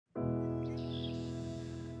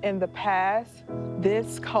In the past,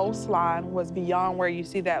 this coastline was beyond where you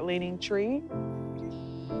see that leaning tree.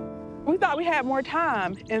 We thought we had more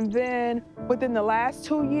time, and then within the last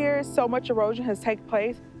 2 years, so much erosion has taken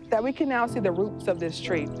place that we can now see the roots of this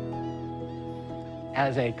tree.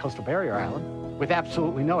 As a coastal barrier island with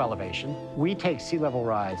absolutely no elevation, we take sea level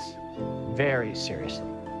rise very seriously.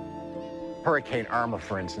 Hurricane Irma,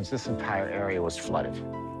 for instance, this entire area was flooded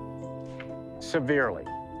severely.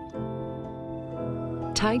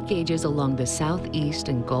 Tide gauges along the southeast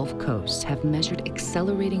and Gulf coasts have measured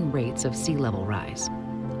accelerating rates of sea level rise,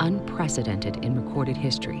 unprecedented in recorded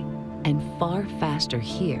history, and far faster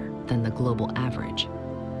here than the global average.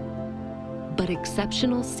 But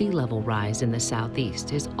exceptional sea level rise in the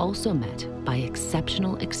southeast is also met by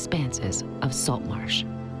exceptional expanses of salt marsh.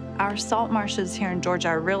 Our salt marshes here in Georgia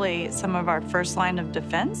are really some of our first line of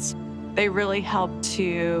defense. They really help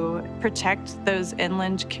to protect those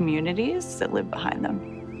inland communities that live behind them.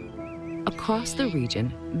 Across the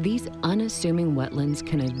region, these unassuming wetlands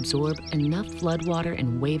can absorb enough floodwater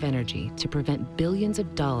and wave energy to prevent billions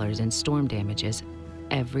of dollars in storm damages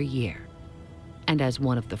every year. And as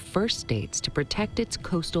one of the first states to protect its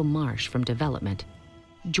coastal marsh from development,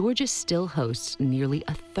 Georgia still hosts nearly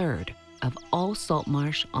a third of all salt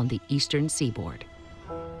marsh on the eastern seaboard.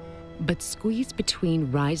 But squeezed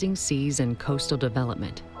between rising seas and coastal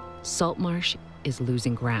development, salt marsh is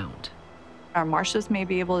losing ground. Our marshes may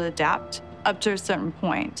be able to adapt up to a certain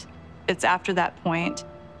point. It's after that point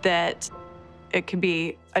that it can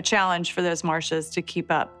be a challenge for those marshes to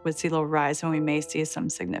keep up with sea level rise, and we may see some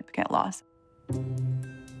significant loss.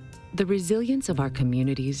 The resilience of our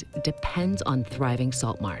communities depends on thriving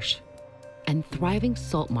salt marsh. And thriving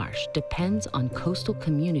salt marsh depends on coastal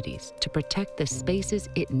communities to protect the spaces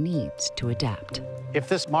it needs to adapt. If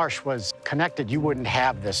this marsh was connected, you wouldn't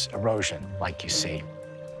have this erosion like you see.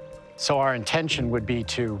 So our intention would be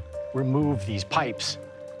to remove these pipes,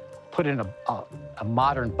 put in a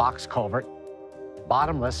modern box culvert,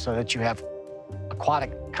 bottomless so that you have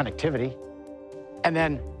aquatic connectivity, and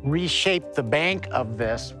then reshape the bank of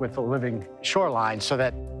this with a living shoreline so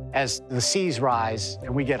that as the seas rise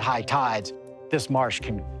and we get high tides, this marsh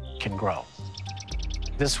can grow.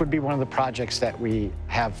 This would be one of the projects that we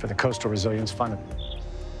have for the Coastal Resilience Fund.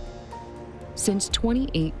 Since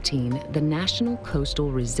 2018, the National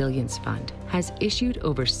Coastal Resilience Fund has issued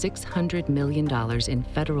over $600 million in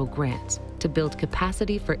federal grants to build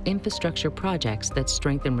capacity for infrastructure projects that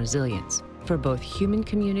strengthen resilience for both human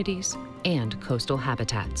communities and coastal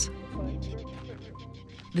habitats.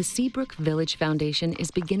 The Seabrook Village Foundation is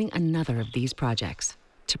beginning another of these projects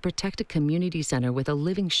to protect a community center with a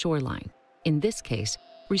living shoreline, in this case,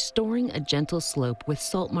 restoring a gentle slope with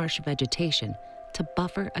salt marsh vegetation to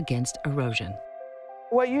buffer against erosion.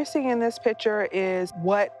 What you're seeing in this picture is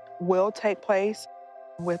what will take place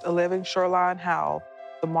with a living shoreline, how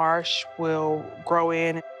the marsh will grow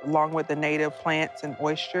in along with the native plants and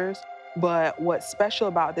oysters. But what's special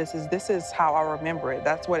about this is how I remember it.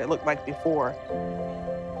 That's what it looked like before.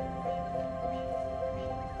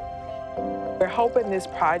 We're hoping this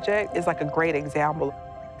project is like a great example,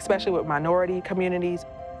 especially with minority communities,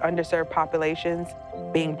 underserved populations,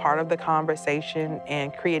 being part of the conversation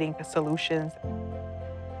and creating solutions.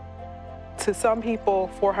 To some people,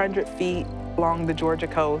 400 feet along the Georgia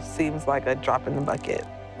coast seems like a drop in the bucket.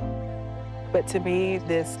 But to me,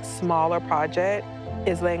 this smaller project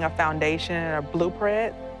is laying a foundation and a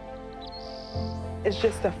blueprint. It's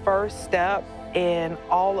just the first step in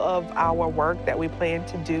all of our work that we plan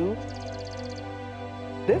to do.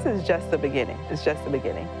 This is just the beginning. It's just the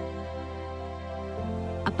beginning.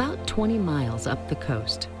 About 20 miles up the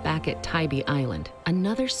coast, back at Tybee Island,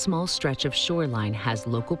 another small stretch of shoreline has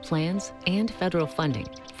local plans and federal funding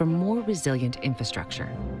for more resilient infrastructure.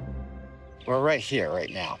 We're right here,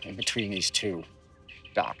 right now, in between these two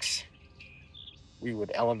docks. We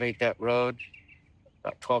would elevate that road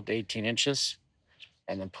about 12 to 18 inches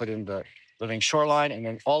and then put in the living shoreline, and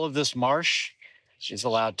then all of this marsh is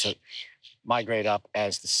allowed to migrate up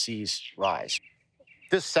as the seas rise.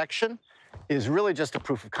 This section is really just a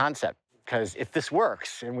proof of concept, because if this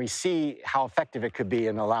works and we see how effective it could be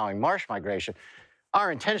in allowing marsh migration,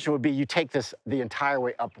 our intention would be you take this the entire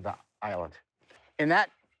way up the island. In that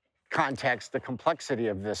context, the complexity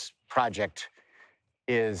of this project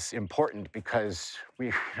is important because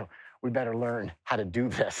we better learn how to do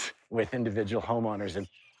this with individual homeowners and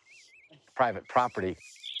private property.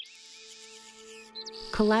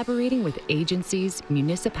 Collaborating with agencies,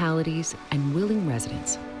 municipalities, and willing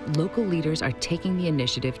residents, local leaders are taking the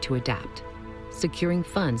initiative to adapt, securing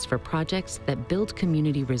funds for projects that build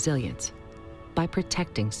community resilience by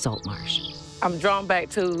protecting salt marsh. I'm drawn back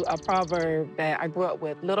to a proverb that I grew up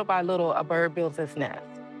with: little by little, a bird builds its nest.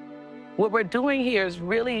 What we're doing here is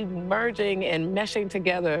really merging and meshing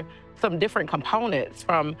together some different components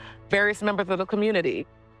from various members of the community,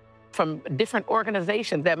 from different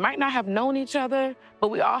organizations that might not have known each other, but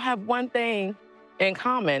we all have one thing in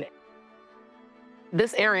common.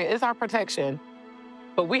 This area is our protection,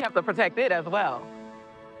 but we have to protect it as well.